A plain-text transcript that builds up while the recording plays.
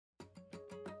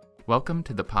Welcome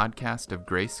to the podcast of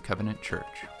Grace Covenant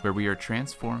Church, where we are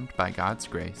transformed by God's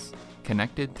grace,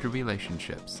 connected through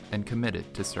relationships, and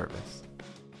committed to service.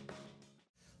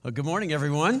 Well, good morning,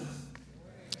 everyone.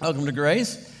 Welcome to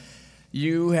Grace.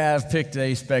 You have picked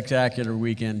a spectacular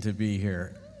weekend to be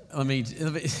here.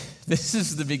 This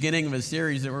is the beginning of a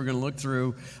series that we're going to look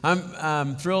through.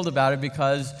 I'm thrilled about it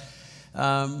because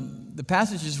the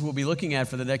passages we'll be looking at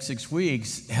for the next 6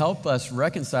 weeks help us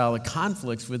reconcile the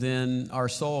conflicts within our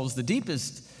souls, the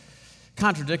deepest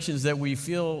contradictions that we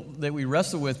feel that we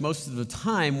wrestle with most of the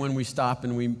time when we stop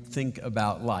and we think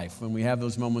about life. When we have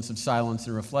those moments of silence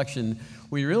and reflection,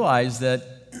 we realize that,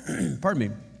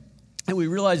 and we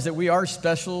realize that we are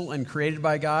special and created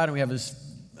by God, and we have this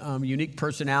unique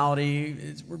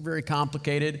personality. We're very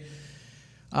complicated.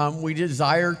 We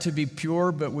desire to be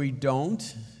pure, but we don't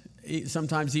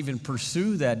sometimes even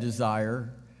pursue that desire.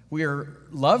 We are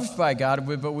loved by God,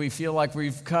 but we feel like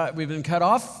we've been cut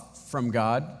off from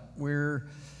God. We're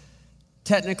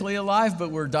technically alive, but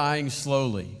we're dying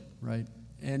slowly, right?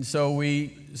 And so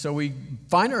we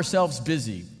find ourselves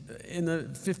busy. In the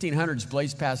 1500s,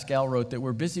 Blaise Pascal wrote that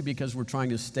we're busy because we're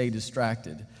trying to stay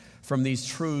distracted from these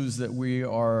truths that we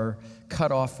are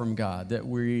cut off from God, that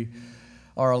we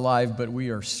are alive, but we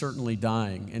are certainly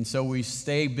dying. And so we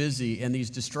stay busy, and these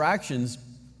distractions,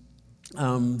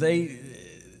 they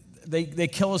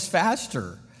kill us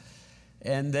faster,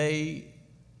 and they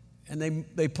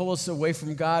pull us away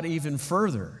from God even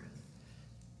further.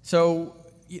 So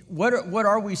what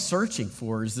are we searching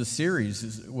for? Is the series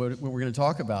is what we're going to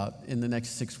talk about in the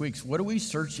next 6 weeks. What are we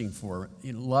searching for?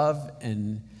 Love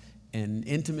and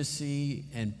intimacy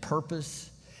and purpose.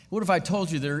 What if I told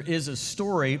you there is a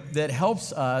story that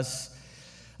helps us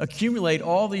accumulate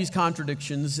all these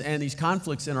contradictions and these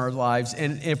conflicts in our lives,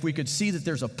 and if we could see that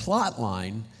there's a plot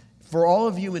line for all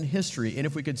of human history, and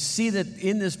if we could see that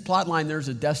in this plot line there's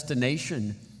a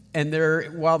destination, and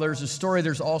while there's a story,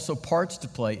 there's also parts to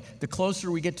play. The closer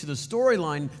we get to the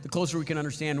storyline, the closer we can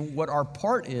understand what our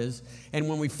part is, and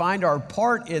when we find our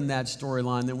part in that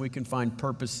storyline, then we can find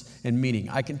purpose and meaning.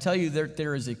 I can tell you that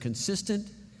there is a consistent,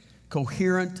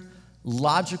 coherent,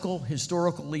 logical,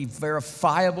 historically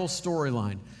verifiable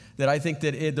storyline that I think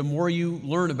that the more you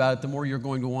learn about it, the more you're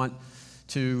going to want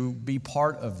to be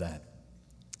part of that.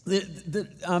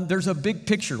 There's a big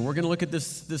picture. We're going to look at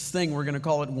this thing. We're going to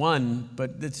call it one,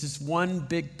 but it's just one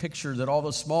big picture that all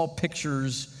the small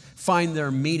pictures find their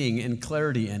meaning and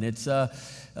clarity in. It's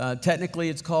technically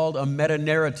it's called a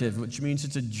meta-narrative, which means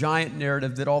it's a giant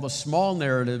narrative that all the small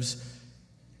narratives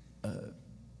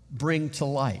bring to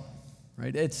light.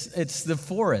 Right? It's the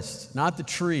forest, not the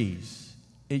trees.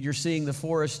 You're seeing the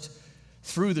forest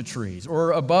through the trees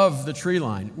or above the tree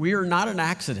line. We are not an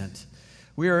accident.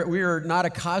 We are not a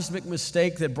cosmic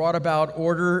mistake that brought about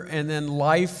order and then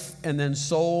life and then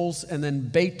souls and then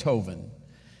Beethoven.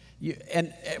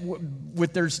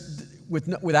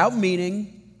 Without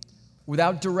meaning,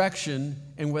 without direction,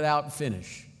 and without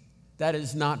finish. That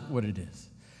is not what it is.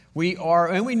 We are,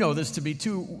 and we know this to be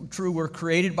true, we're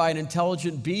created by an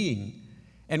intelligent being.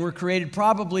 And we're created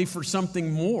probably for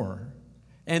something more.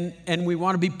 And we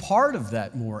want to be part of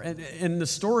that more. And the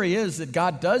story is that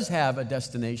God does have a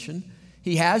destination.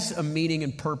 He has a meaning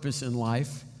and purpose in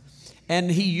life. And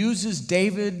he uses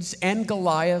David's and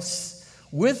Goliath's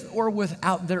with or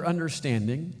without their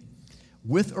understanding,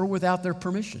 with or without their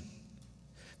permission.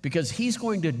 Because he's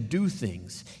going to do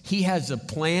things. He has a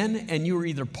plan, and you are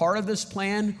either part of this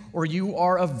plan or you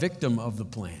are a victim of the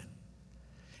plan.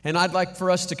 And I'd like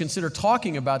for us to consider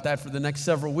talking about that for the next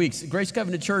several weeks. Grace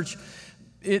Covenant Church,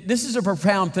 this is a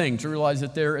profound thing to realize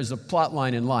that there is a plot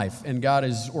line in life, and God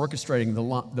is orchestrating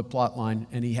the plot line,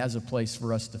 and he has a place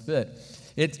for us to fit.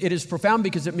 It is profound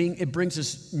because it brings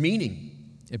us meaning.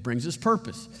 It brings us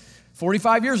purpose.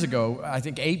 45 years ago, I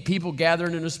think 8 people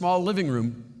gathered in a small living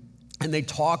room, and they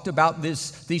talked about these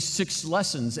 6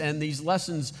 lessons, and these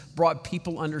lessons brought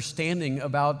people understanding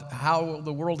about how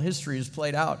the world history is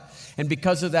played out. And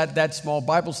because of that small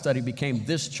Bible study became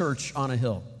this church on a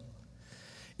hill.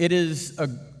 It is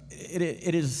an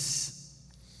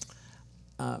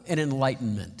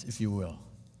enlightenment, if you will.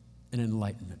 An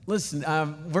enlightenment. Listen,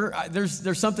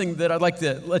 there's something that I'd like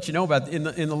to let you know about. In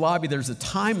the lobby, there's a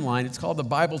timeline. It's called the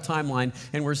Bible Timeline,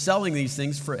 and we're selling these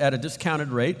things at a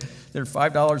discounted rate. They're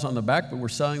 $5 on the back, but we're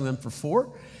selling them for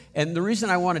 $4. And the reason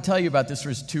I want to tell you about this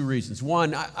is 2 reasons.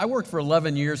 One, I worked for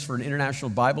 11 years for an international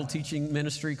Bible teaching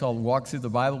ministry called Walk Through the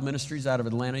Bible Ministries out of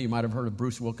Atlanta. You might have heard of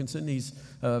Bruce Wilkinson. He's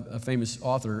a famous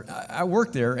author. I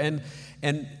worked there, and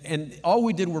all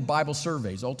we did were Bible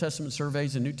surveys, Old Testament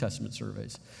surveys and New Testament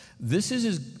surveys. This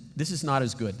is not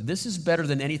as good. This is better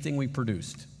than anything we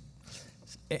produced.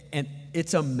 And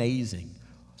it's amazing.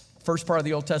 First part of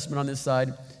the Old Testament on this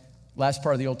side, last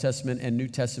part of the Old Testament and New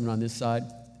Testament on this side.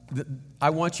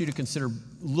 I want you to consider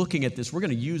looking at this. We're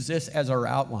going to use this as our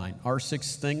outline. Our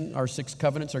six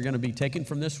covenants are going to be taken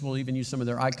from this. We'll even use some of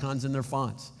their icons and their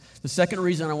fonts. The second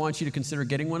reason I want you to consider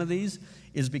getting one of these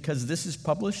is because this is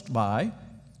published by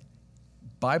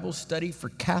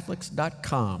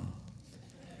BibleStudyForCatholics.com.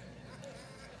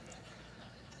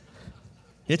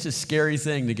 It's a scary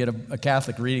thing to get a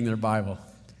Catholic reading their Bible.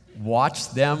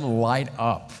 Watch them light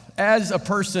up. As a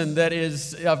person that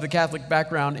is of the Catholic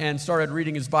background and started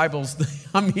reading his Bibles,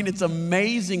 I mean, it's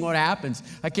amazing what happens.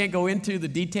 I can't go into the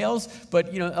details,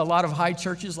 but, a lot of high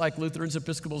churches like Lutherans,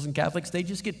 Episcopals, and Catholics, they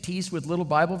just get teased with little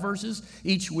Bible verses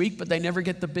each week, but they never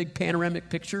get the big panoramic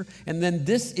picture. And then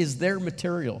this is their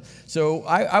material. So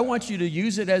I want you to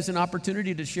use it as an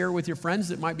opportunity to share with your friends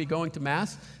that might be going to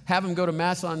Mass. Have them go to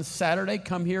Mass on Saturday,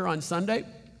 come here on Sunday,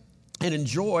 and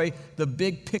enjoy the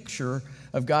big picture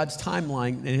of God's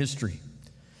timeline and history.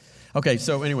 Okay,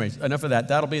 so anyways, enough of that.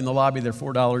 That'll be in the lobby. They're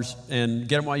 $4, and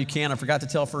get them while you can. I forgot to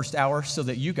tell first hour so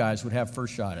that you guys would have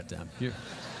first shot at them.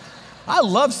 I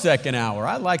love second hour.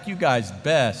 I like you guys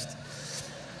best.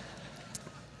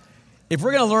 If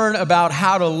we're going to learn about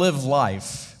how to live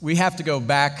life, we have to go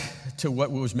back to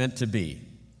what was meant to be.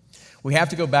 We have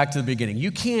to go back to the beginning.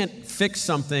 You can't fix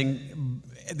something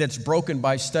that's broken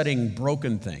by studying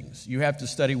broken things. You have to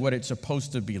study what it's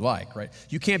supposed to be like, right?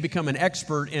 You can't become an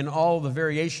expert in all the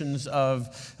variations of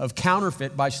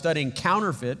counterfeit by studying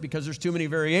counterfeit because there's too many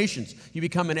variations. You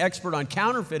become an expert on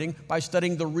counterfeiting by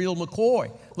studying the real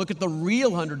McCoy. Look at the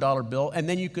real $100 bill, and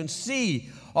then you can see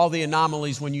all the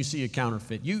anomalies when you see a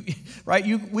counterfeit.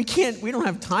 We don't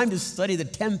have time to study the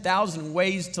 10,000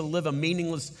 ways to live a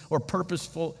meaningless or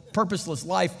purposeless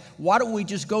life. Why don't we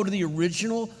just go to the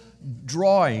original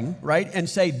drawing, right, and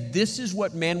say, this is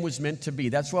what man was meant to be.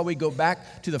 That's why we go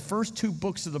back to the first two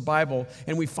books of the Bible,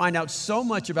 and we find out so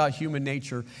much about human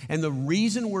nature and the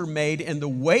reason we're made and the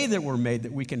way that we're made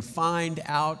that we can find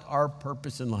out our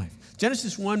purpose in life.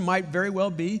 Genesis 1 might very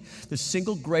well be the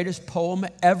single greatest poem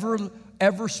ever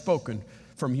spoken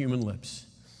from human lips.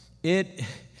 It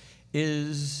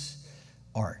is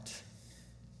art.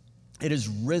 It is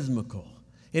rhythmical.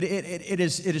 It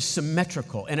is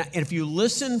symmetrical. And if you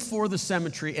listen for the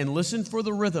symmetry and listen for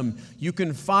the rhythm, you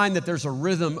can find that there's a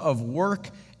rhythm of work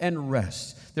and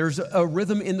rest. There's a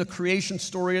rhythm in the creation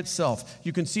story itself.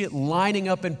 You can see it lining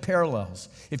up in parallels.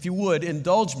 If you would,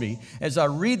 indulge me as I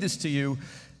read this to you.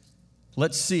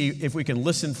 Let's see if we can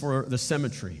listen for the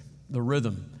symmetry, the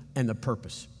rhythm, and the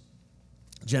purpose.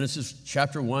 Genesis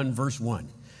chapter 1, verse 1.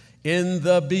 In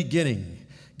the beginning,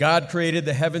 God created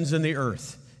the heavens and the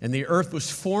earth. And the earth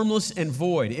was formless and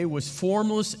void. It was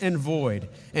formless and void.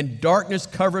 And darkness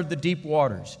covered the deep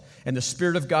waters. And the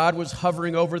Spirit of God was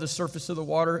hovering over the surface of the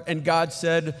water. And God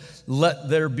said, let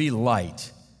there be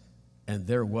light. And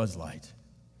there was light.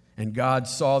 And God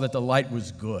saw that the light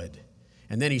was good.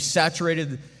 And then he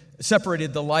separated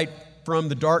the light from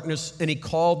the darkness. And he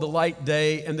called the light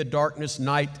day and the darkness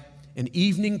night. And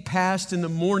evening passed and the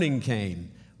morning came,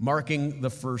 marking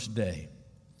the first day.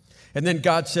 And then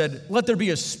God said, let there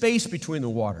be a space between the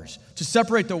waters to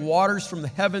separate the waters from the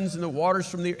heavens and the waters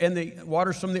from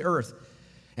the earth.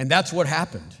 And that's what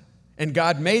happened. And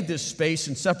God made this space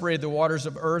and separated the waters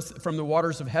of earth from the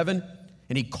waters of heaven.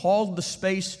 And he called the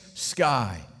space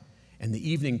sky. And the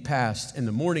evening passed and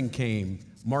the morning came,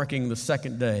 marking the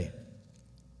second day.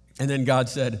 And then God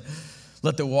said,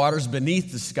 let the waters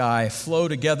beneath the sky flow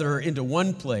together into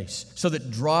one place so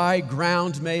that dry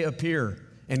ground may appear.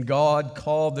 And God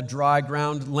called the dry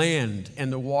ground land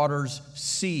and the waters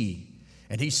sea.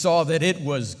 And he saw that it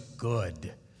was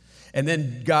good. And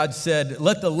then God said,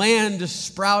 let the land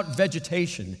sprout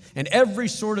vegetation and every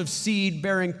sort of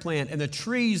seed-bearing plant and the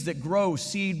trees that grow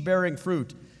seed-bearing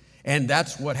fruit. And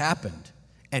that's what happened.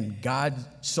 And God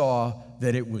saw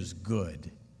that it was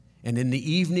good. And in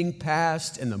the evening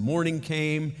passed and the morning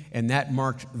came, and that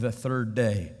marked the third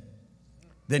day.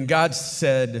 Then God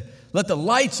said, let the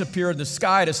lights appear in the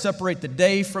sky to separate the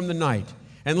day from the night,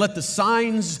 and let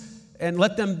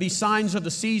them be signs of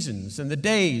the seasons and the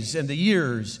days and the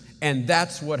years. And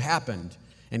that's what happened.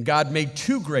 And God made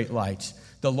two great lights,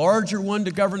 the larger one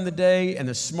to govern the day and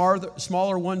the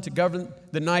smaller one to govern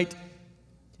the night.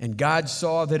 And God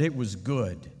saw that it was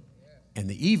good. And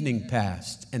the evening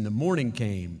passed and the morning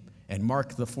came and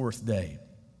marked the fourth day.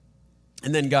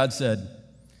 And then God said,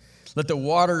 let the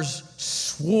waters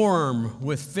swarm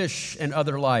with fish and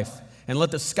other life, and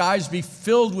let the skies be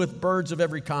filled with birds of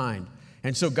every kind.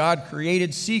 And so God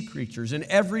created sea creatures and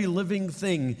every living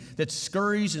thing that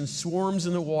scurries and swarms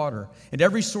in the water, and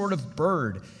every sort of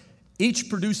bird each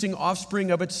producing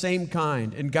offspring of its same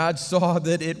kind. And God saw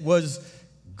that it was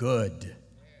good.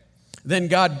 Then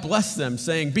God blessed them,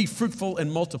 saying, "Be fruitful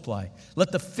and multiply.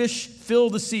 Let the fish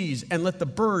fill the seas, and let the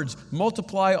birds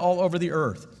multiply all over the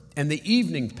earth." And the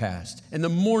evening passed, and the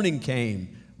morning came,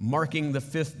 marking the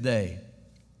fifth day.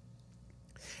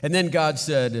 And then God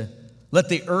said, "Let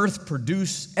the earth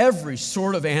produce every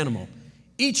sort of animal,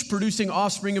 each producing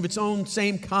offspring of its own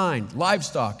same kind,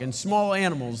 livestock and small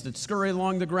animals that scurry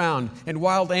along the ground, and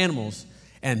wild animals."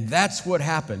 And that's what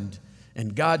happened.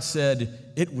 And God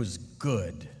said, "It was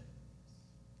good."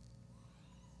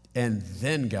 And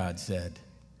then God said,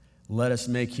 "Let us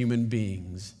make human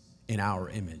beings in our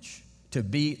image, to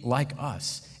be like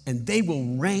us. And they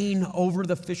will reign over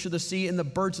the fish of the sea and the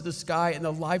birds of the sky and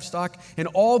the livestock and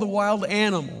all the wild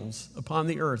animals upon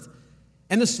the earth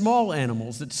and the small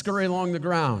animals that scurry along the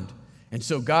ground." And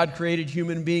so God created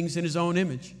human beings in his own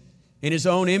image. In his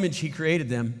own image he created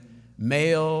them.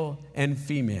 Male and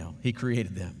female he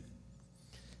created them.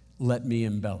 Let me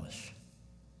embellish.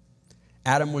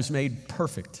 Adam was made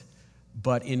perfect,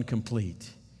 but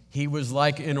incomplete. He was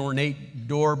like an ornate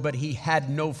door, but he had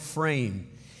no frame.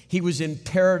 He was in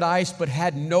paradise, but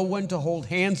had no one to hold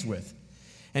hands with.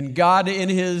 And God, in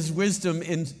his wisdom,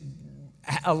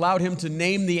 allowed him to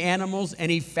name the animals, and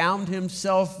he found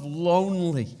himself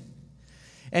lonely.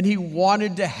 And he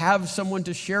wanted to have someone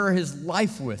to share his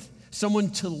life with,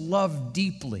 someone to love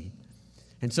deeply.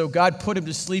 And so God put him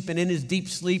to sleep, and in his deep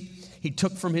sleep, he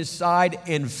took from his side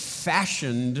and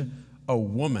fashioned a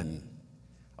woman.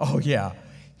 Oh, yeah,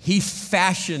 he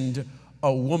fashioned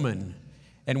a woman.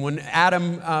 And when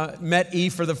Adam met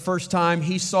Eve for the first time,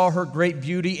 he saw her great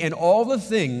beauty, and all the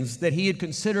things that he had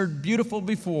considered beautiful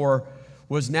before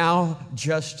was now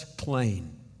just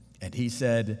plain. And he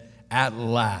said, "At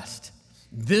last,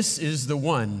 this is the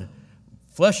one,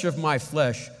 flesh of my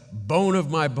flesh, bone of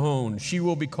my bone. She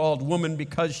will be called woman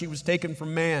because she was taken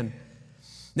from man."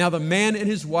 Now the man and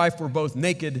his wife were both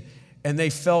naked, and they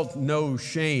felt no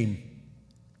shame.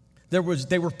 They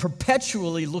were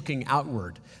perpetually looking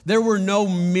outward. There were no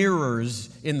mirrors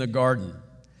in the garden.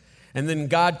 And then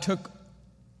God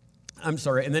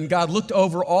looked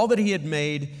over all that he had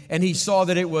made, and he saw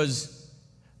that it was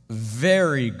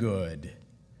very good.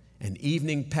 And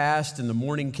evening passed, and the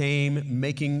morning came,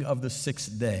 making of the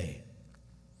sixth day.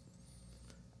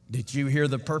 Did you hear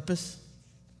the purpose?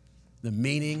 The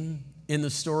meaning in the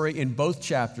story? In both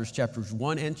chapters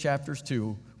 1 and chapters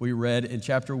 2, we read in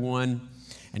chapter 1,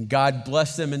 "And God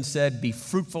blessed them and said, 'Be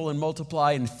fruitful and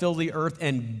multiply and fill the earth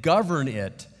and govern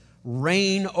it.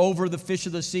 Reign over the fish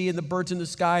of the sea and the birds in the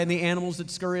sky and the animals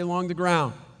that scurry along the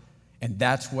ground.'" And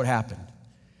that's what happened.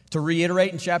 To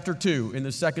reiterate in chapter 2, in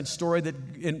the second story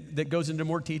that goes into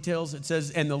more details, it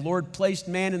says, "And the Lord placed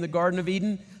man in the Garden of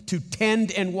Eden to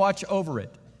tend and watch over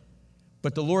it.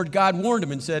 But the Lord God warned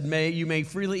him and said, you may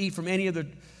freely eat from any of the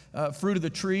fruit of the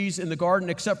trees in the garden,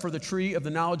 except for the tree of the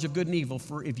knowledge of good and evil.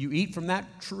 For if you eat from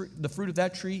the fruit of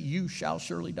that tree, you shall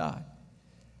surely die."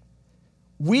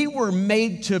 We were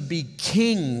made to be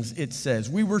kings, it says.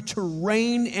 We were to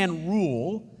reign and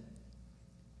rule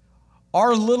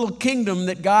our little kingdom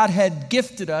that God had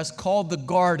gifted us called the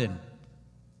garden.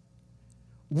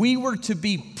 We were to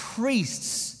be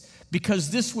priests because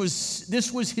this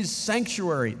was his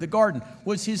sanctuary. The garden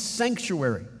was his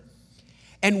sanctuary.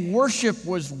 And worship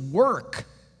was work,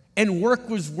 and work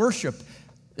was worship.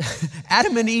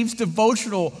 Adam and Eve's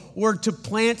devotional were to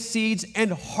plant seeds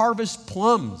and harvest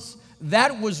plums.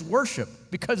 That was worship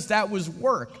because that was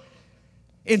work.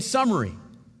 In summary,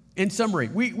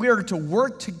 we are to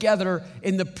work together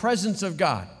in the presence of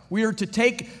God. We are to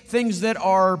take things that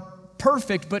are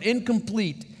perfect but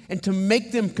incomplete and to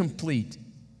make them complete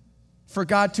for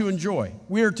God to enjoy.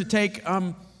 We are to take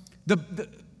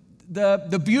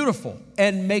the beautiful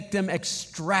and make them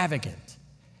extravagant.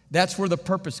 That's where the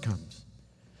purpose comes.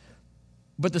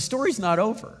 But the story's not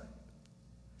over.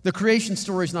 The creation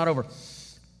story's not over.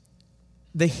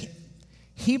 The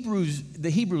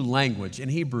Hebrew language in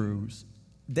Hebrews,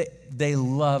 they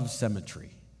love symmetry.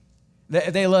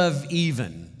 They love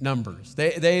even numbers.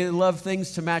 They love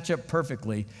things to match up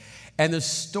perfectly. And the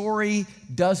story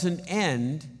doesn't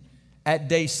end at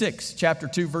day 6. Chapter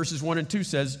 2, verses 1 and 2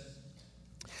 says,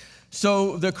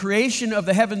 "So the creation of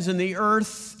the heavens and the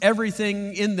earth,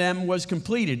 everything in them was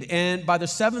completed. And by the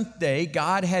seventh day,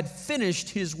 God had finished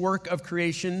his work of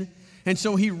creation, and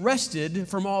so he rested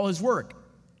from all his work.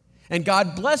 And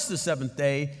God blessed the seventh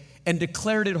day and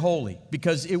declared it holy,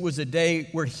 because it was a day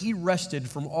where he rested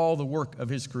from all the work of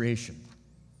his creation."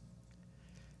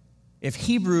 If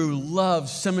Hebrew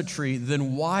loves symmetry,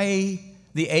 then why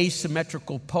the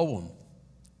asymmetrical poem?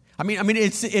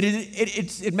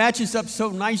 It matches up so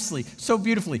nicely, so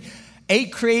beautifully.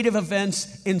 8 creative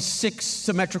events in 6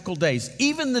 symmetrical days.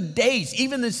 Even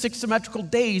the 6 symmetrical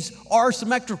days are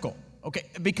symmetrical, okay?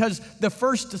 Because the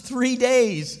first 3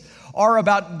 days are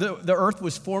about the earth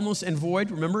was formless and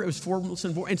void. Remember, it was formless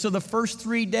and void. And so the first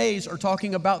 3 days are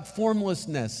talking about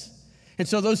formlessness. And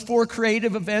so those 4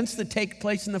 creative events that take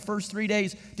place in the first 3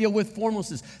 days deal with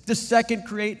formlessness. The second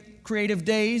creative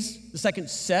days, the second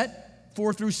set,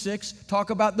 4 through 6, talk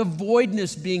about the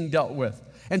voidness being dealt with.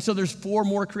 And so there's 4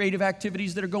 more creative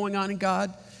activities that are going on in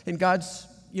God's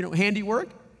handiwork.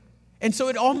 And so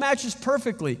it all matches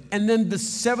perfectly. And then the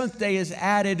 7th day is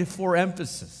added for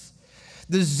emphasis.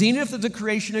 The zenith of the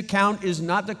creation account is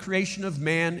not the creation of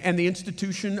man and the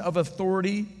institution of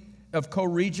authority of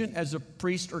co-regent as a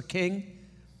priest or king.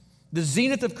 The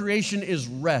zenith of creation is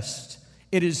rest.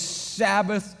 It is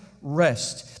Sabbath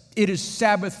rest. It is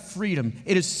Sabbath freedom.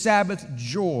 It is Sabbath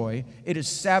joy. It is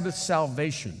Sabbath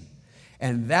salvation.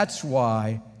 And that's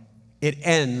why it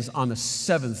ends on the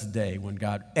 7th day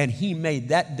and He made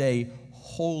that day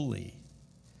holy.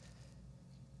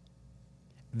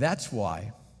 That's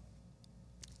why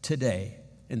today,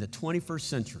 in the 21st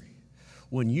century,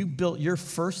 when you built your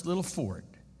first little fort,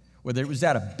 whether it was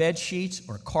out of bed sheets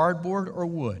or cardboard or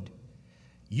wood,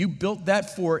 you built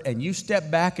that fort and you stepped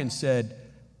back and said,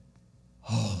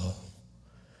 "Oh,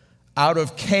 out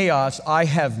of chaos I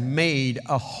have made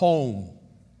a home.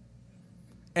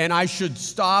 And I should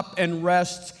stop and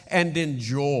rest and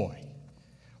enjoy."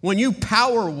 When you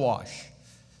power wash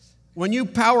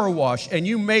and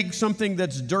you make something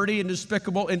that's dirty and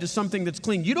despicable into something that's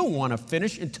clean, you don't want to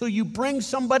finish until you bring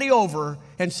somebody over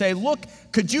and say, "Look,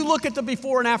 could you look at the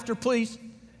before and after, please?"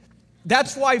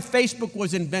 That's why Facebook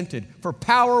was invented, for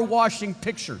power washing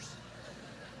pictures.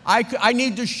 I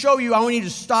need to show you, I need to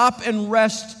stop and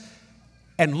rest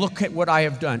and look at what I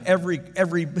have done.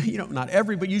 Not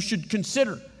every, but you should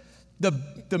consider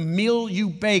the meal you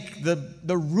bake,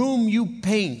 the room you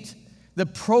paint, the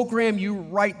program you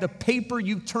write, the paper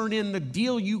you turn in, the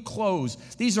deal you close.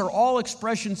 These are all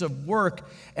expressions of work,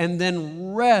 and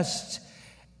then rest,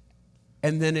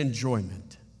 and then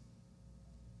enjoyment.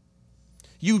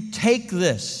 You take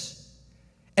this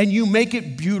and you make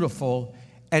it beautiful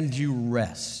and you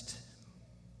rest.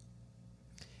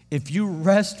 If you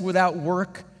rest without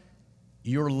work,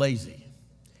 you're lazy.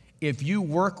 If you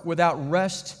work without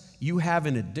rest, you have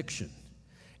an addiction.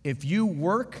 If you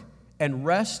work and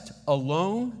rest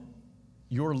alone,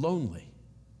 you're lonely.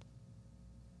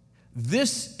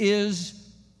 This is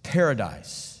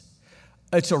paradise.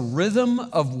 It's a rhythm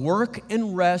of work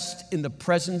and rest in the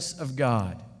presence of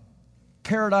God.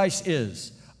 Paradise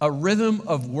is a rhythm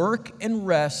of work and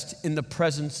rest in the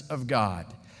presence of God.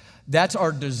 That's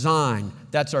our design.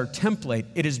 That's our template.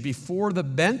 It is before the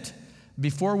bent,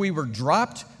 before we were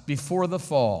dropped, before the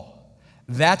fall.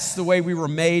 That's the way we were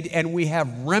made, and we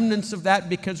have remnants of that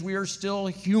because we are still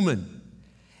human.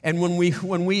 And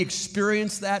when we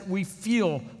experience that, we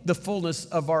feel the fullness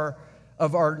of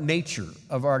our nature,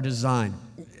 of our design.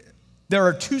 There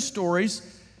are 2 stories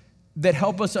that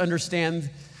help us understand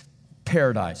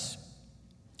paradise.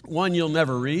 One you'll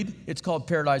never read. It's called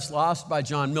Paradise Lost by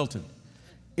John Milton.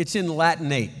 It's in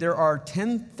Latinate. There are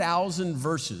 10,000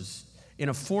 verses in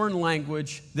a foreign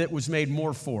language that was made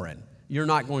more foreign. You're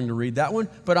not going to read that one,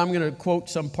 but I'm going to quote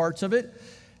some parts of it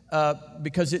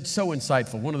because it's so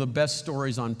insightful. One of the best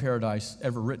stories on paradise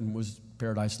ever written was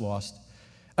Paradise Lost.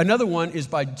 Another one is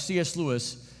by C.S.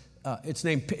 Lewis. It's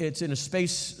in a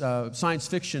space science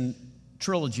fiction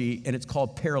trilogy, and it's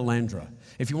called Perelandra.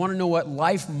 If you want to know what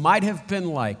life might have been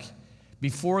like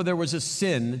before there was a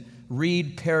sin,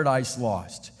 read Paradise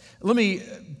Lost. Let me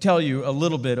tell you a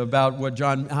little bit about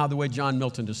the way John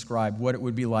Milton described what it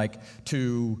would be like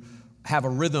to have a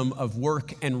rhythm of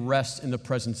work and rest in the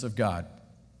presence of God.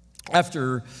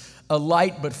 After a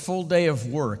light but full day of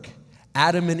work,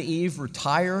 Adam and Eve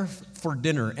retire for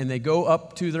dinner, and they go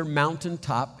up to their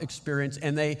mountaintop experience,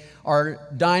 and they are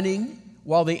dining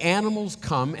while the animals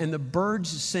come and the birds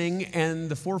sing and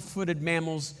the 4-footed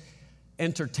mammals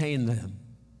entertain them.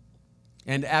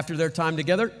 And after their time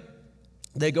together,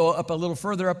 they go up a little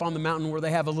further up on the mountain where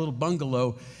they have a little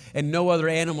bungalow, and no other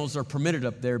animals are permitted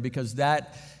up there because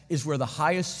that is where the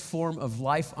highest form of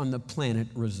life on the planet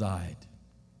reside.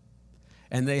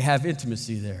 And they have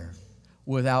intimacy there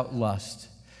without lust.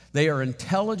 They are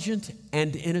intelligent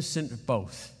and innocent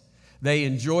both. They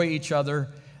enjoy each other.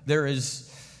 There is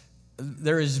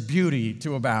beauty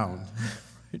to abound.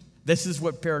 This is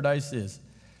what paradise is.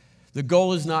 The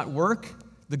goal is not work.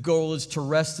 The goal is to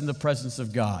rest in the presence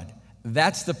of God.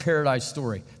 That's the paradise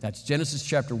story. That's Genesis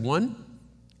chapter 1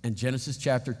 and Genesis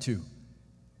chapter 2.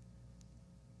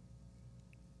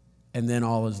 and then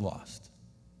all is lost.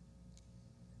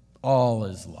 All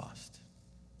is lost.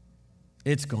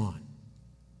 It's gone.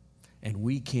 And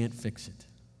we can't fix it.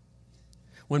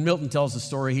 When Milton tells the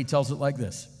story, he tells it like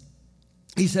this.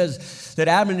 He says that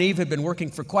Adam and Eve had been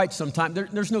working for quite some time.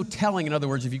 There's no telling, in other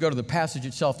words, if you go to the passage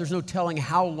itself, there's no telling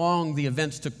how long the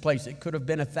events took place. It could have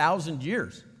been 1,000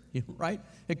 years, right?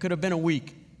 It could have been a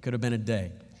week, it could have been a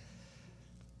day.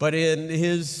 But in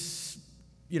his,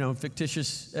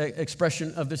 fictitious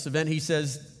expression of this event, he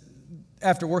says,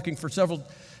 after working for several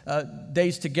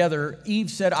days together, Eve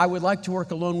said, I would like to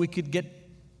work alone. We could get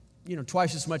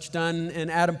twice as much done.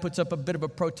 And Adam puts up a bit of a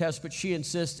protest, but she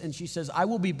insists, and she says, I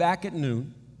will be back at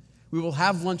noon. We will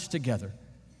have lunch together,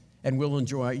 and we'll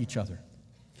enjoy each other.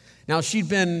 Now, she'd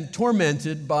been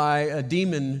tormented by a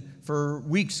demon for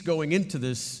weeks going into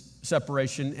this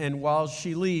separation, and while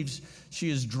she leaves, she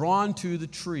is drawn to the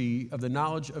tree of the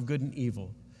knowledge of good and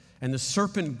evil. And the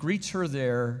serpent greets her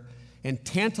there and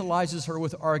tantalizes her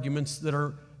with arguments that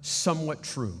are somewhat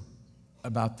true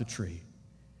about the tree.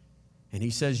 And he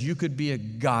says, you could be a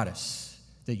goddess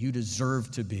that you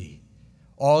deserve to be.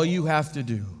 All you have to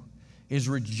do is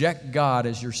reject God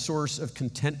as your source of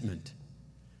contentment,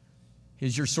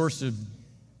 is your source of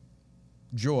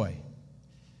joy,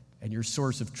 and your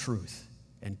source of truth,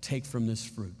 and take from this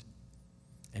fruit.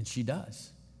 And she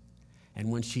does.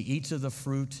 And when she eats of the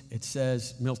fruit, it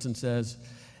says, Milton says,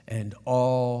 and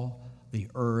all the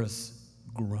earth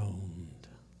groaned,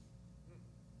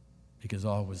 because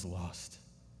all was lost.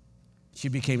 She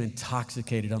became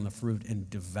intoxicated on the fruit and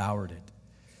devoured it.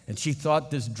 And she thought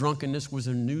this drunkenness was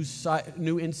a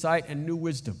new insight and new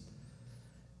wisdom.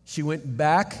 She went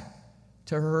back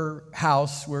to her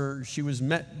house where she was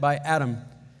met by Adam,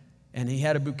 and he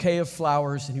had a bouquet of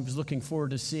flowers, and he was looking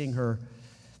forward to seeing her.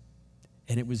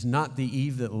 And it was not the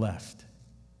Eve that left.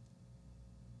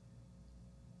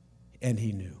 And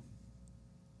he knew.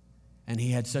 And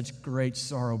he had such great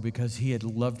sorrow because he had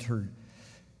loved her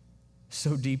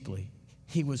so deeply.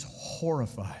 He was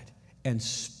horrified and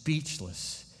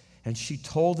speechless. And she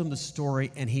told him the story,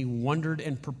 and he wondered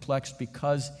and perplexed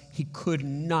because he could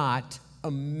not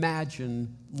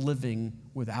imagine living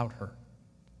without her.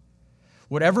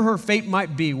 Whatever her fate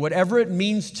might be, whatever it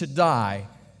means to die,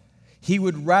 he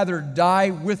would rather die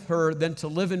with her than to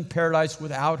live in paradise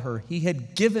without her. He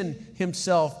had given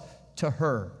himself to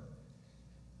her.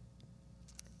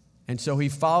 And so he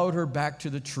followed her back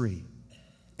to the tree,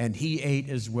 and he ate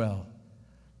as well.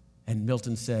 And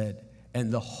Milton said,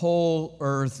 and the whole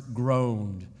earth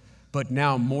groaned, but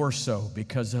now more so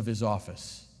because of his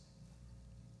office.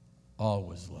 All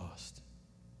was lost.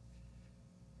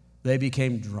 They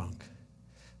became drunk.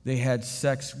 They had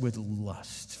sex with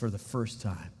lust for the first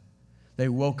time. They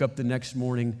woke up the next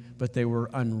morning, but they were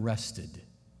unrested.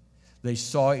 They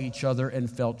saw each other and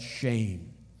felt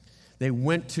shame. They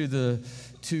went to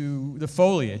the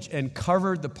foliage and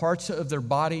covered the parts of their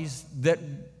bodies that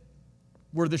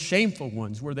were the shameful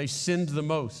ones, where they sinned the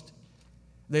most.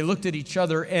 They looked at each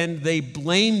other and they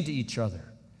blamed each other.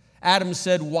 Adam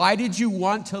said, why did you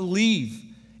want to leave?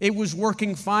 It was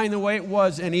working fine the way it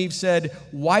was. And Eve said,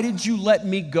 why did you let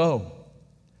me go?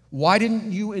 Why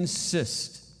didn't you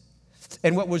insist?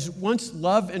 And what was once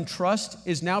love and trust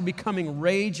is now becoming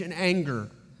rage and anger.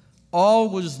 All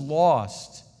was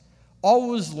lost. All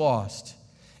was lost.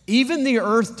 Even the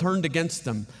earth turned against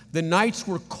them. The nights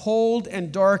were cold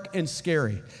and dark and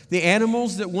scary. The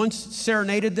animals that once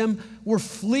serenaded them were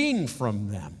fleeing from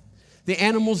them. The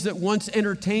animals that once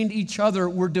entertained each other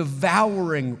were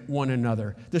devouring one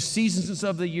another. The seasons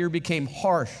of the year became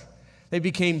harsh. They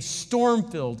became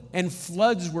storm-filled, and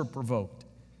floods were provoked.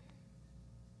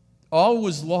 All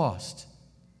was lost.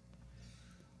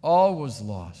 All was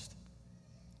lost.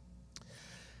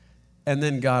 And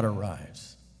then God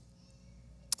arrives.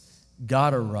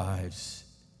 God arrives,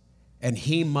 and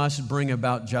he must bring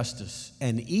about justice.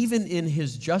 And even in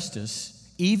his justice,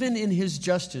 he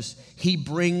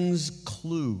brings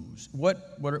clues.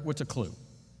 What's a clue?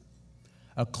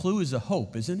 A clue is a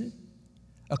hope, isn't it?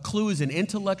 A clue is an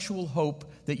intellectual hope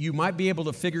that you might be able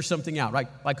to figure something out, right?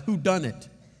 Like who done it?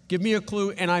 Give me a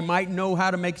clue, and I might know how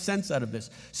to make sense out of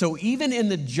this. So even in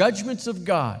the judgments of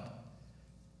God,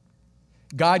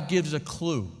 God gives a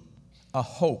clue, a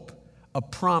hope, a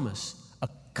promise, a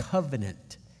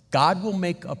covenant. God will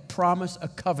make a promise, a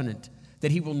covenant,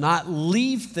 that he will not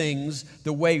leave things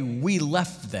the way we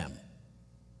left them.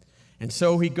 And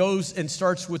so he goes and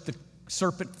starts with the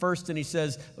serpent first, and he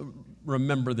says,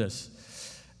 remember this.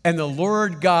 And the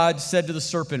Lord God said to the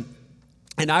serpent,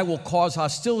 And I will cause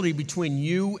hostility between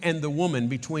you and the woman,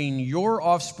 between your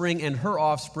offspring and her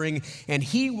offspring, and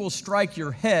he will strike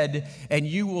your head, and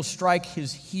you will strike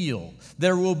his heel.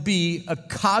 There will be a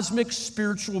cosmic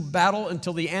spiritual battle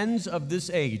until the ends of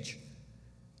this age,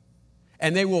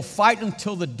 and they will fight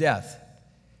until the death.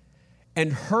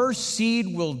 And her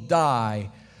seed will die,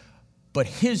 but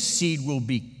his seed will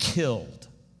be killed.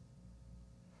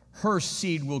 Her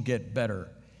seed will get better.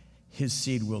 His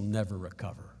seed will never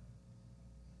recover.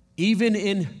 Even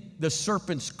in the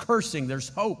serpent's cursing, there's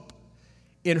hope.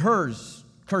 In hers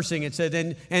cursing, it said,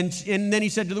 and then he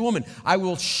said to the woman, I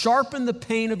will sharpen the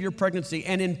pain of your pregnancy,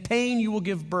 and in pain you will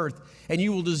give birth, and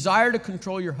you will desire to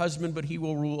control your husband, but he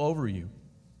will rule over you.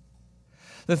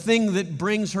 The thing that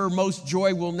brings her most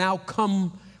joy will now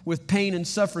come with pain and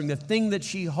suffering. The thing that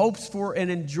she hopes for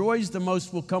and enjoys the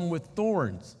most will come with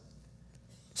thorns.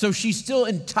 So she's still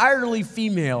entirely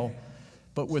female,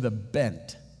 but with a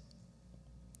bent.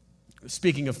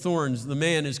 Speaking of thorns, the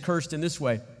man is cursed in this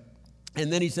way.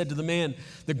 And then he said to the man,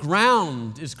 the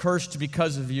ground is cursed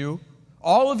because of you.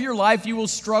 All of your life you will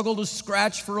struggle to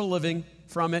scratch for a living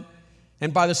from it,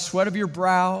 and by the sweat of your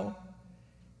brow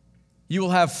you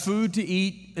will have food to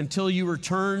eat until you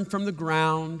return from the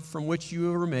ground from which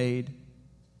you were made.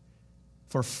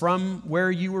 For from where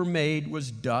you were made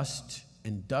was dust,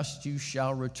 and dust you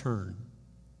shall return.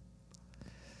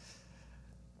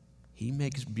 He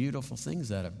makes beautiful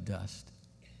things out of dust.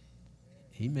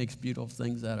 He makes beautiful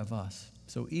things out of us.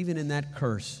 So even in that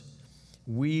curse,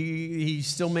 he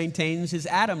still maintains his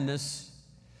Adamness,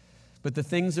 but the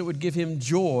things that would give him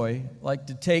joy, like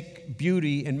to take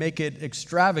beauty and make it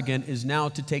extravagant, is now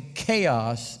to take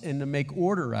chaos and to make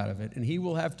order out of it. And he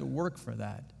will have to work for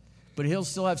that. But he'll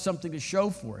still have something to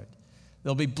show for it.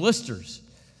 There'll be blisters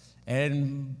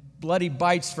and bloody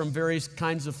bites from various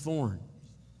kinds of thorn.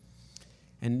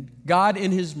 And God,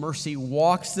 in his mercy,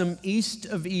 walks them east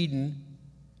of Eden,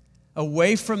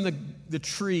 away from the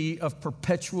tree of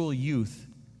perpetual youth,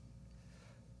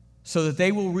 so that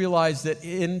they will realize that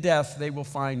in death they will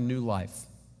find new life.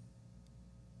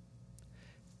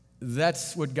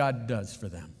 That's what God does for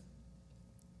them.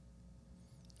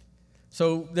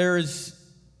 So there is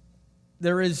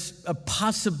a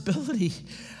possibility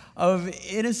of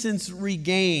innocence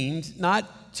regained,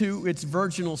 not to its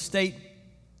virginal state.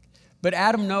 But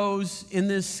Adam knows in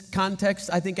this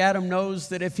context, I think Adam knows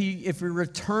that if he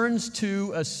returns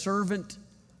to a servant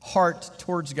heart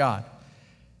towards God,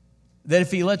 that if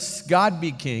he lets God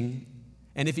be king,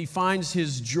 and if he finds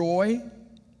his joy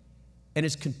and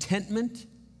his contentment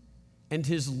and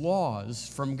his laws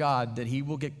from God, that he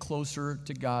will get closer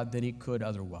to God than he could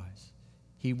otherwise.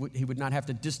 He would not have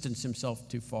to distance himself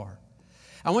too far.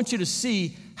 I want you to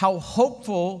see how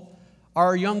hopeful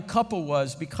our young couple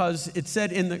was, because it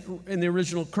said in the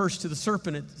original curse to the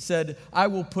serpent, it said, I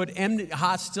will put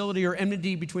hostility or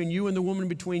enmity between you and the woman,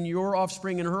 between your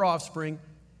offspring and her offspring.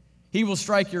 He will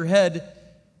strike your head,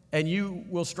 and you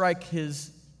will strike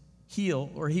his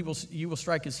heel, or you will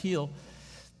strike his heel.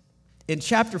 In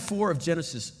chapter 4 of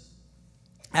Genesis,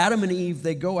 Adam and Eve,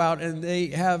 they go out and they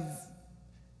have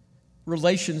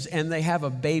relations, and they have a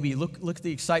baby. Look at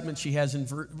the excitement she has.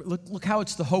 Look how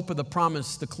it's the hope of the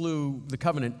promise, the clue, the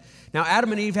covenant. Now,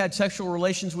 Adam and Eve had sexual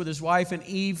relations with his wife, and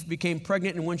Eve became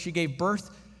pregnant, and when she gave birth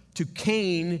to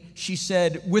Cain, she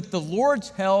said, with the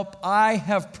Lord's help, I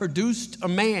have produced a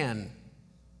man.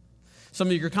 Some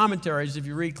of your commentaries, if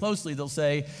you read closely, they'll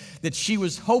say that she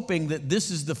was hoping that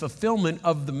this is the fulfillment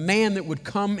of the man that would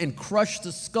come and crush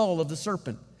the skull of the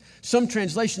serpent. Some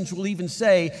translations will even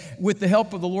say, with the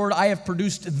help of the Lord, I have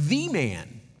produced the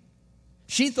man.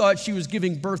 She thought she was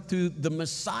giving birth to the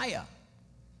Messiah.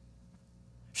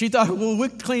 She thought, well, we'll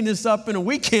clean this up in a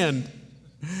weekend.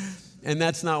 And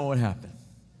that's not what happened.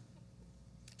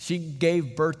 She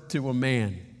gave birth to a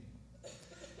man,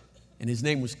 and his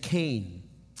name was Cain.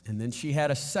 And then she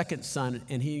had a second son,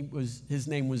 and his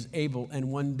name was Abel.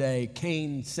 And one day,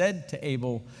 Cain said to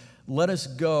Abel, let us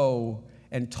go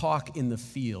and talk in the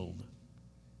field.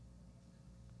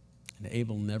 And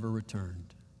Abel never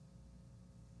returned.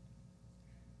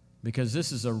 Because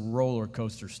this is a roller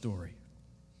coaster story.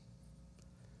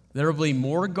 There will be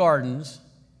more gardens.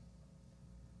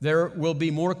 There will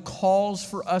be more calls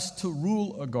for us to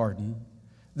rule a garden.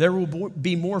 There will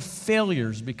be more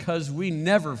failures, because we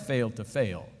never fail to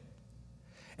fail.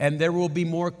 And there will be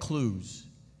more clues.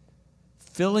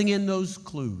 Filling in those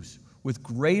clues with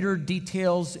greater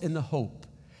details in the hope,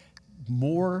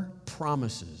 more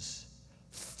promises,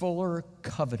 fuller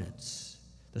covenants.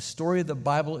 The story of the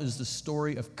Bible is the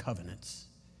story of covenants.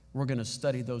 We're going to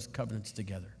study those covenants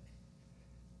together.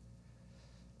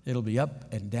 It'll be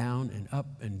up and down and up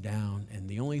and down, and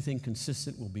the only thing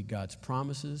consistent will be God's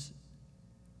promises,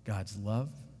 God's love,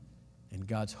 and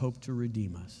God's hope to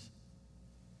redeem us.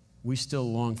 We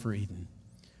still long for Eden.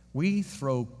 We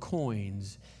throw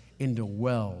coins into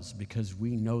wells because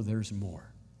we know there's more.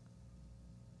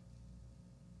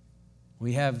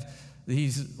 We have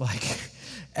these like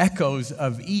echoes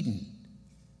of Eden,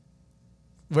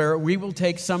 where we will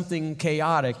take something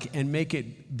chaotic and make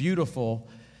it beautiful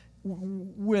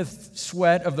with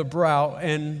sweat of the brow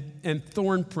and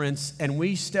thorn prints, and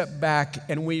we step back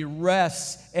and we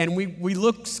rest and we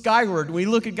look skyward. We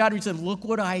look at God and we say, look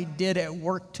what I did at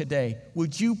work today.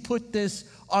 Would you put this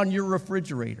on your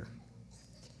refrigerator?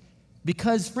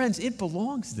 Because, friends, it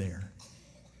belongs there.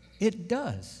 It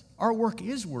does. Our work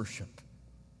is worship.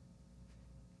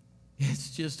 It's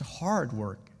just hard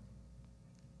work.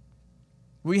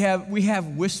 We have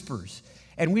whispers,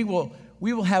 and we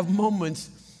will have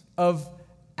moments of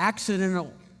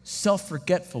accidental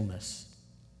self-forgetfulness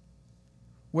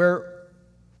where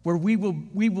we will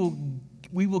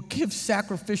give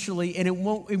sacrificially, and it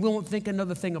won't think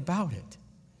another thing about it.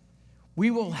 We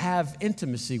will have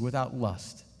intimacy without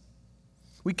lust.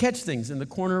 We catch things in the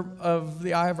corner of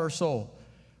the eye of our soul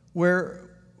where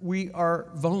we are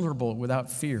vulnerable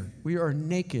without fear. We are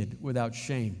naked without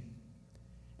shame.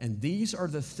 And these are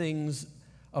the things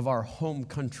of our home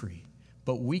country,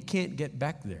 but we can't get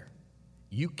back there.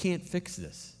 You can't fix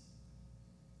this.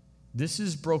 This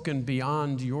is broken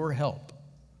beyond your help.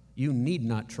 You need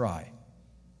not try.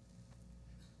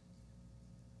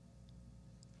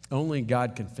 Only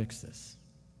God can fix this.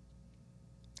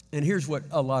 And here's what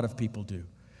a lot of people do.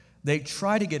 They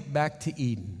try to get back to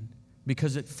Eden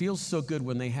because it feels so good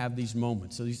when they have these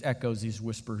moments, so these echoes, these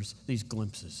whispers, these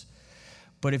glimpses.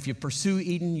 But if you pursue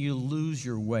Eden, you lose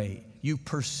your way. You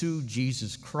pursue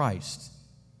Jesus Christ,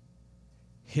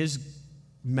 His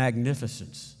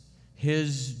magnificence,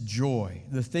 His joy,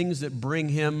 the things that bring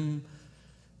Him,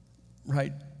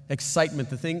 right,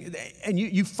 excitement, and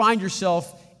you find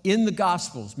yourself in the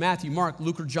Gospels, Matthew, Mark,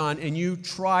 Luke, or John, and you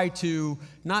try to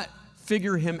not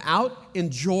figure Him out,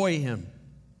 enjoy Him.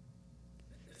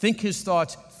 Think His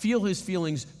thoughts, feel His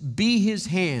feelings, be His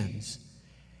hands.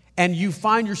 And you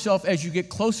find yourself, as you get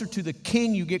closer to the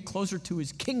King, you get closer to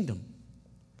His kingdom.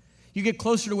 You get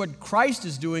closer to what Christ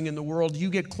is doing in the world, you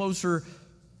get closer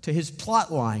to His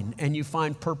plot line, and you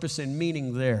find purpose and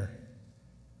meaning there.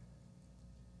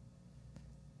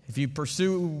 If you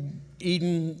pursue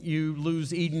Eden, you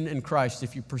lose Eden and Christ.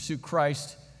 If you pursue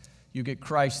Christ, you get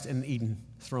Christ and Eden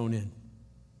thrown in.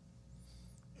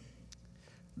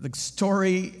 The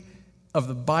story of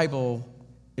the Bible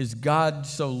is God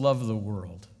so loved the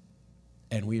world,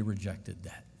 and we rejected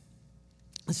that.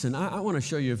 Listen, I want to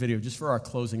show you a video just for our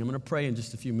closing. I'm going to pray in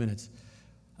just a few minutes,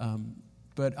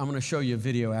 but I'm going to show you a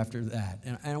video after that.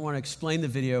 And I want to explain the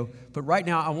video, but right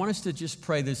now I want us to just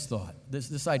pray this thought,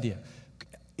 this idea.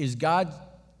 Is God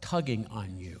tugging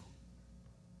on you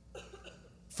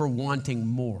for wanting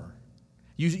more?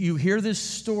 You hear this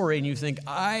story and you think,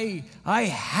 I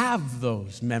have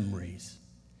those memories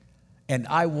and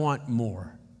I want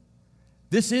more.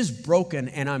 This is broken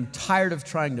and I'm tired of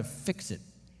trying to fix it.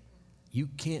 You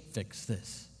can't fix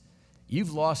this.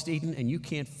 You've lost Eden and you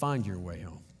can't find your way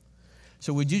home.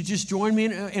 So would you just join me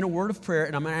in a word of prayer,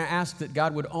 and I'm going to ask that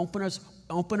God would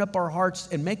open up our hearts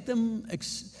and make them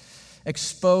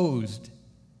exposed.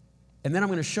 And then I'm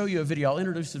going to show you a video. I'll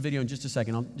introduce the video in just a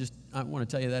second. I want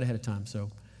to tell you that ahead of time,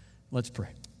 so let's pray.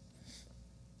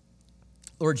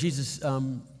 Lord Jesus,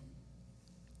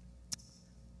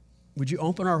 would you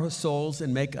open our souls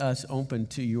and make us open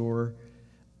to your,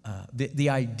 the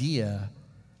idea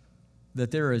that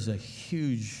there is a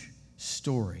huge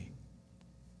story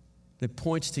that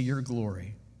points to your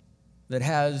glory, that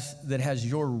has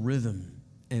your rhythm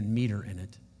and meter in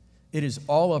it. It is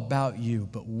all about you,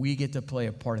 but we get to play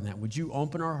a part in that. Would you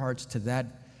open our hearts to that,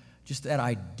 just that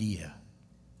idea,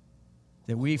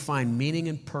 that we find meaning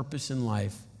and purpose in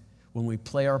life when we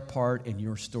play our part in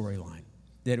your storyline?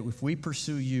 That if we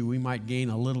pursue you, we might gain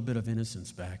a little bit of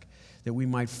innocence back, that we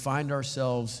might find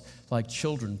ourselves like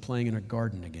children playing in a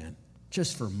garden again,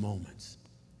 just for moments.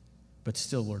 But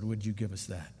still, Lord, would you give us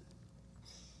that?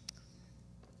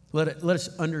 Let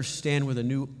us understand with a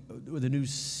new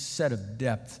set of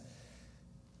depth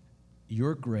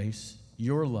your grace,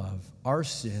 your love, our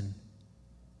sin,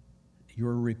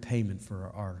 your repayment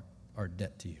for our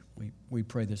debt to you. We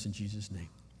pray this in Jesus' name.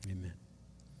 Amen.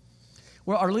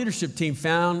 Well, our leadership team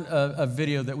found a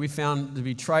video that we found to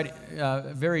be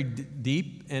very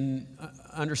deep and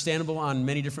understandable on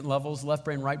many different levels, left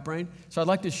brain, right brain. So I'd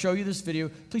like to show you this video.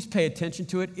 Please pay attention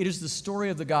to it. It is the story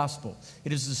of the gospel.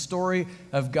 It is the story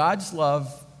of God's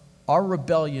love, our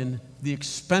rebellion, the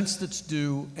expense that's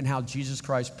due, and how Jesus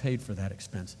Christ paid for that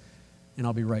expense. And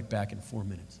I'll be right back in 4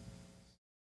 minutes.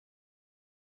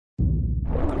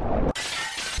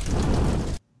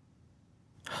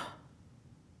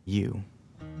 You.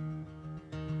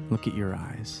 Look at your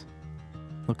eyes.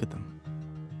 Look at them.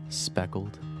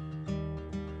 Speckled,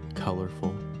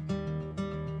 colorful,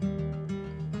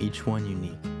 each one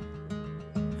unique.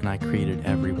 And I created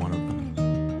every one of them.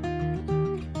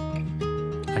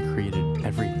 I created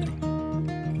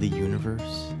everything, the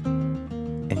universe,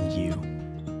 and you.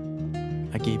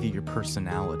 I gave you your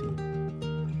personality.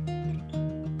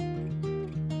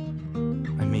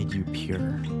 I made you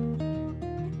pure,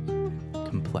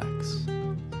 complex.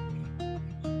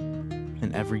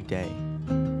 And every day,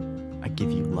 I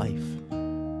give you life.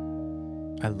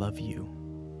 I love you.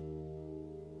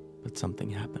 But something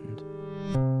happened.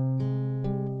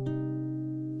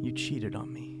 You cheated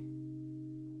on me.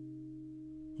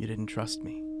 You didn't trust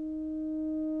me.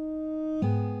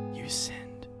 You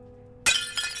sinned.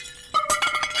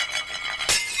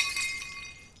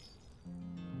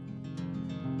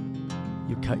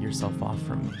 You cut yourself off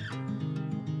from me.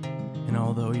 And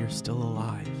although you're still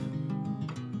alive,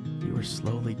 you were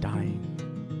slowly dying.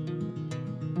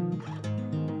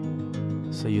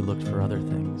 So you looked for other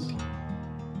things.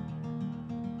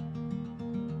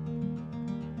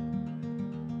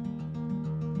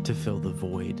 To fill the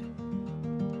void.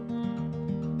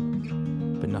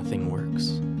 But nothing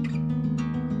works.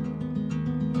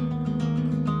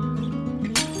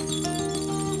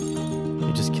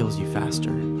 It just kills you faster.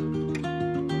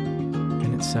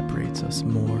 And it separates us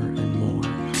more and more.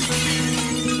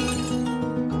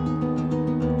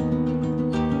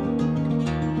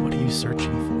 What are you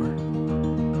searching for?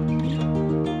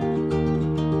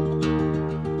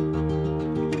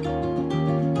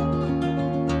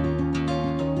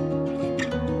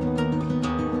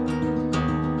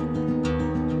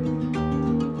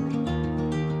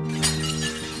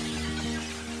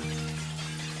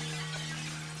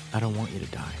 I don't want you to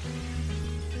die.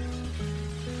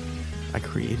 I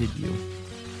created you,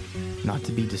 not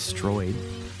to be destroyed,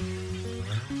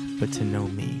 but to know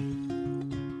me.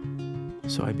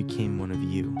 So I became one of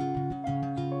you,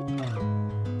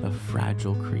 a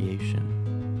fragile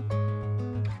creation.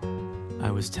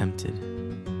 I was tempted,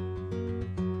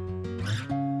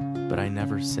 but I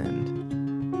never sinned.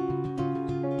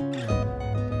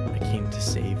 I came to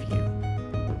save you.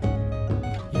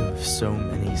 You have so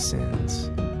many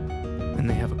sins. And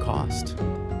they have a cost.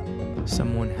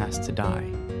 Someone has to die.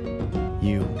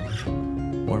 You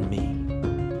or me.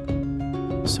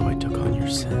 So I took on your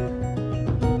sin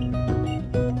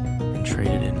and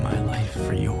traded in my life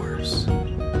for yours.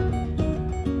 And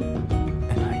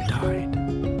I died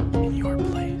in your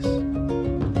place.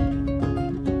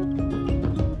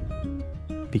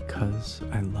 Because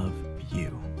I love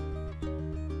you.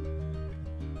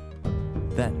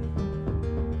 Then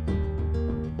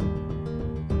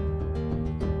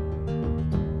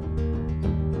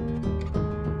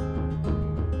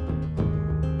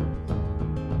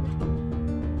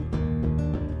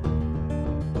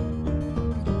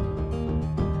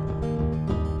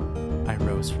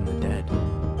from the dead.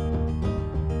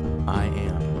 I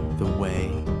am the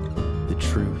way, the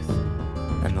truth,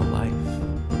 and the life.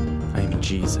 I am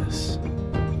Jesus.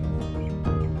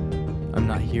 I'm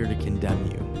not here to condemn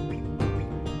you.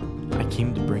 I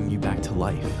came to bring you back to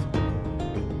life.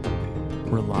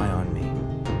 Rely on me.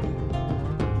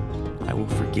 I will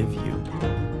forgive you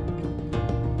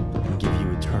and give you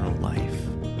eternal life.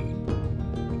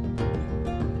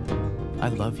 I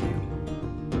love you.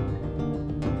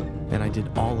 And I did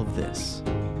all of this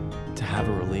to have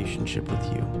a relationship with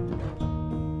you.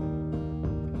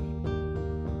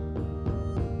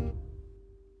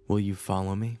 Will you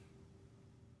follow me?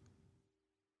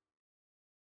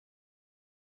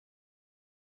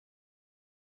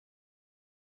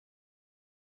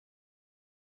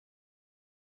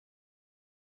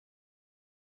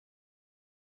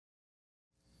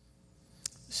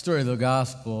 The story of the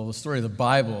gospel, the story of the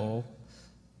Bible.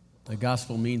 The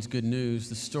gospel means good news.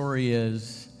 The story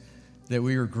is that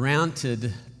we were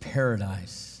granted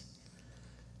paradise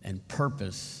and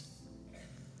purpose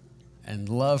and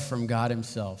love from God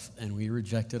himself, and we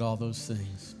rejected all those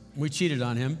things. We cheated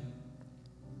on him.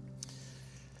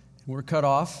 We're cut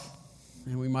off,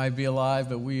 and we might be alive,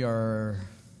 but we are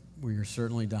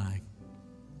certainly dying.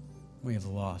 We have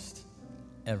lost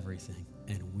everything,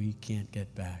 and we can't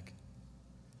get back.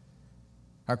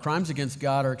 Our crimes against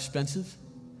God are expensive.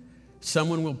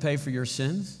 someone will pay for your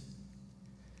sins,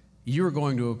 you are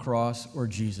going to a cross where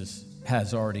Jesus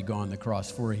has already gone the cross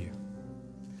for you.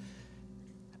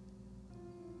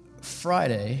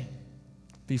 Friday,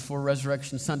 before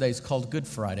Resurrection Sunday, is called Good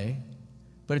Friday,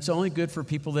 but it's only good for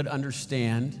people that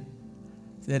understand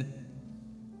that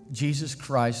Jesus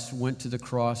Christ went to the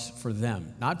cross for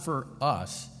them. Not for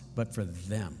us, but for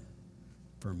them,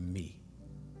 for me.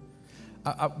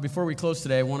 Before we close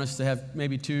today, I want us to have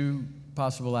maybe two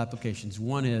possible applications.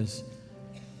 One is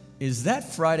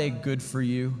that Friday good for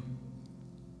you?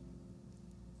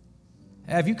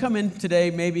 Have you come in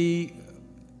today maybe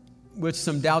with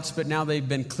some doubts, but now they've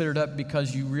been cleared up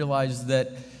because you realize that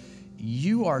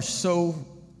you are so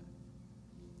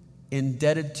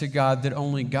indebted to God that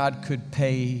only God could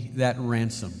pay that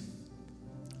ransom?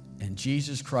 And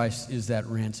Jesus Christ is that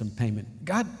ransom payment.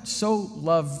 God so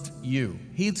loved you.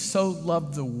 He so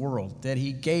loved the world that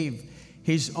he gave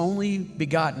his only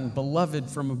begotten, beloved,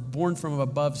 born from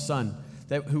above Son,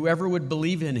 that whoever would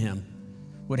believe in him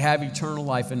would have eternal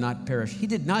life and not perish. He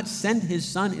did not send his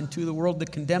Son into the world to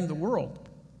condemn the world,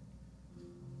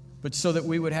 but so that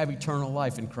we would have eternal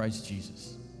life in Christ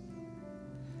Jesus.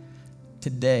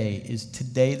 Is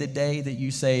today the day that you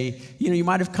say, you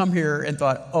might have come here and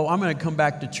thought, oh, I'm going to come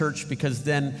back to church because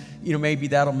then, maybe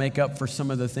that'll make up for some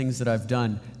of the things that I've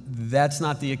done. That's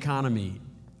not the economy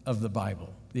of the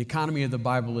Bible. The economy of the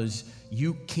Bible is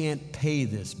you can't pay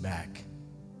this back,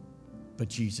 but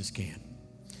Jesus can.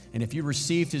 And if you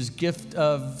received his gift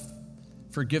of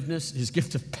forgiveness, his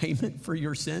gift of payment for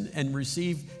your sin, and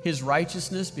receive his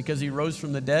righteousness because he rose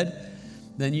from the dead,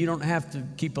 then you don't have to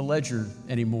keep a ledger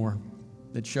anymore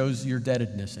that shows your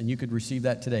indebtedness. And you could receive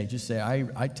that today. Just say,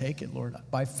 I take it, Lord.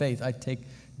 By faith, I take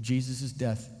Jesus'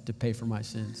 death to pay for my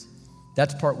sins.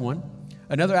 That's part one.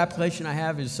 Another application I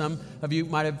have is some of you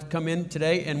might have come in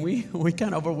today and we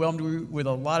kind of overwhelmed you with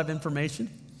a lot of information.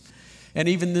 And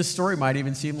even this story might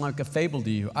even seem like a fable to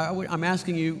you. I'm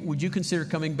asking you, would you consider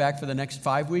coming back for the next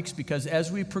 5 weeks? Because as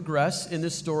we progress in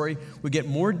this story, we get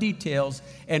more details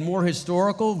and more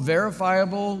historical,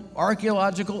 verifiable,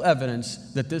 archaeological evidence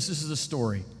that this is the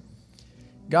story.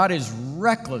 God is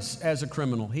reckless as a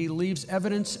criminal. He leaves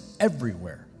evidence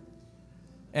everywhere.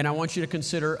 And I want you to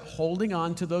consider holding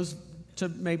on to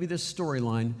maybe this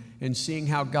storyline and seeing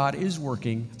how God is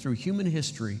working through human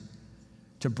history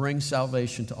to bring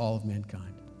salvation to all of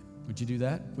mankind. Would you do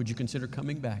that? Would you consider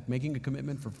coming back, making a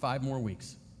commitment for 5 more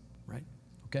weeks? Right?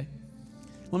 Okay?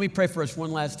 Let me pray for us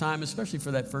one last time, especially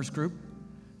for that first group,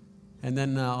 and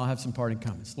then I'll have some parting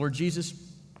comments. Lord Jesus,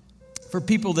 for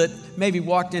people that maybe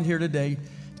walked in here today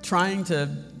trying to,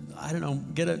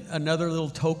 get another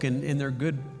little token in their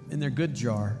good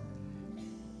jar,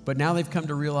 but now they've come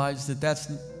to realize that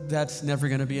that's never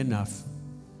going to be enough.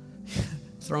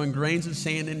 Throwing grains of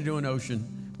sand into an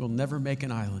ocean will never make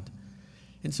an island.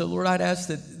 And so, Lord, I'd ask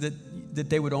that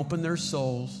they would open their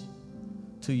souls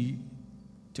to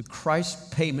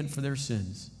Christ's payment for their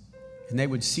sins. And they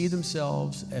would see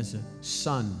themselves as a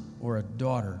son or a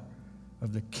daughter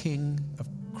of the King of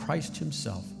Christ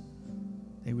himself.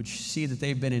 They would see that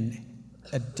they've been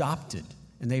adopted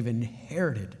and they've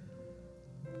inherited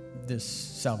this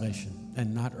salvation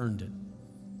and not earned it.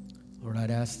 Lord,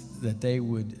 I'd ask that they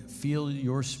would feel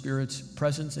your Spirit's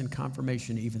presence and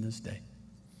confirmation even this day.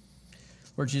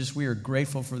 Lord Jesus, we are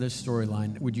grateful for this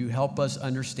storyline. Would you help us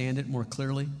understand it more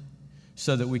clearly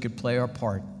so that we could play our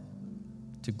part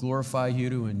to glorify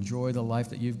you, to enjoy the life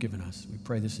that you've given us? We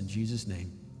pray this in Jesus'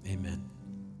 name. Amen.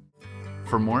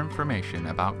 For more information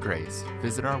about Grace,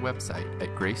 visit our website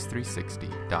at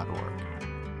grace360.org.